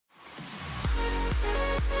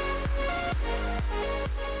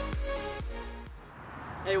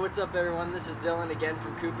Hey, what's up everyone? This is Dylan again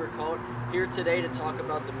from Cvlt, here today to talk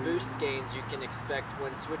about the boost gains you can expect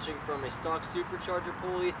when switching from a stock Supercharger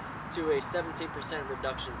pulley to a 17%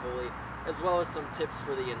 reduction pulley, as well as some tips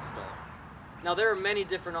for the install. Now there are many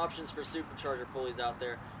different options for Supercharger pulleys out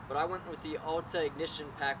there, but I went with the Alta ignition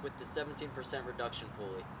pack with the 17% reduction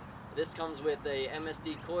pulley. This comes with a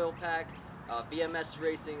MSD coil pack, VMS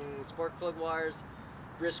racing spark plug wires,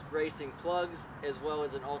 Brisk racing plugs, as well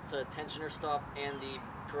as an Alta tensioner stop and the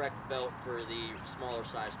correct belt for the smaller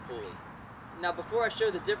size pulley. Now before I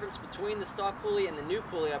show the difference between the stock pulley and the new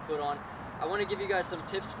pulley I put on, I want to give you guys some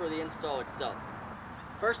tips for the install itself.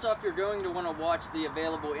 First off, you're going to want to watch the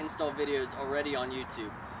available install videos already on YouTube.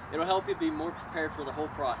 It'll help you be more prepared for the whole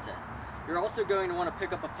process. You're also going to want to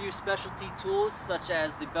pick up a few specialty tools such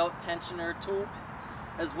as the belt tensioner tool,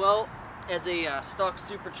 as well as a stock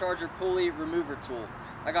Supercharger pulley remover tool.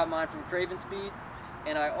 I got mine from Craven Speed,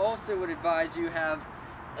 and I also would advise you have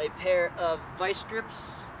a pair of vice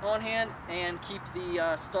grips on hand and keep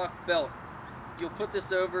the stock belt. You'll put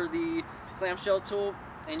this over the clamshell tool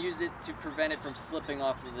and use it to prevent it from slipping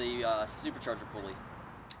off of the Supercharger pulley.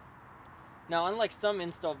 Now, unlike some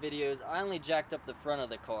install videos, I only jacked up the front of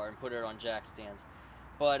the car and put it on jack stands.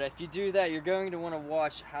 But if you do that, you're going to want to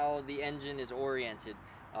watch how the engine is oriented.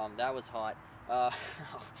 That was hot.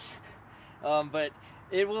 But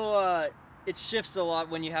it shifts a lot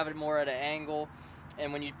when you have it more at an angle,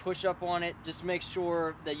 and when you push up on it, just make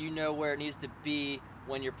sure that you know where it needs to be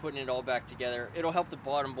when you're putting it all back together. It'll help the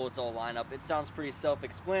bottom bolts all line up. It sounds pretty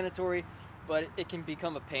self-explanatory, but it can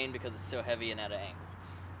become a pain because it's so heavy and at an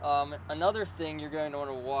angle. Another thing you're going to want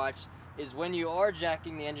to watch is when you are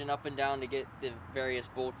jacking the engine up and down to get the various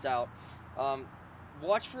bolts out,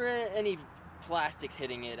 watch for any plastics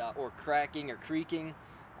hitting it or cracking or creaking.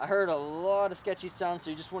 I heard a lot of sketchy sounds, so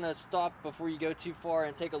you just want to stop before you go too far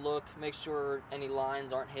and take a look, make sure any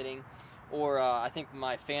lines aren't hitting, or I think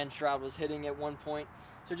my fan shroud was hitting at one point,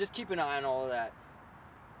 so just keep an eye on all of that.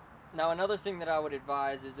 Now another thing that I would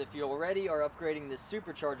advise is if you already are upgrading the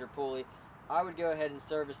Supercharger pulley, I would go ahead and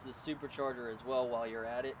service the Supercharger as well while you're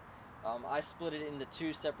at it. I split it into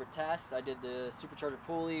two separate tasks. I did the Supercharger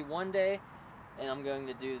pulley one day, and I'm going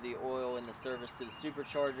to do the oil and the service to the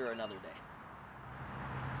Supercharger another day.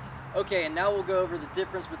 Okay, and now we'll go over the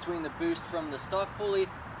difference between the boost from the stock pulley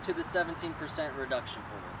to the 17% reduction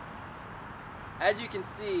pulley. As you can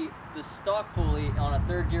see, the stock pulley on a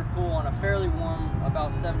third gear pull on a fairly warm,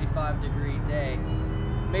 about 75-degree day,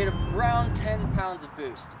 made around 10 pounds of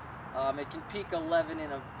boost. It can peak 11 in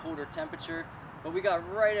a colder temperature, but we got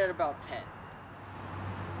right at about 10.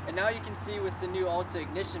 And now you can see with the new Alta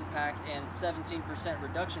ignition pack and 17%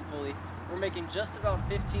 reduction pulley, we're making just about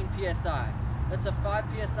 15 psi. That's a 5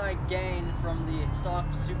 psi gain from the stock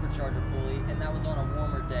Supercharger pulley, and that was on a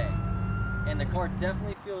warmer day. And the car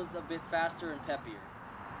definitely feels a bit faster and peppier.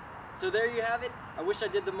 So there you have it. I wish I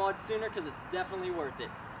did the mod sooner because it's definitely worth it.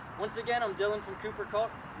 Once again, I'm Dylan from Cvlt.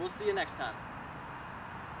 We'll see you next time.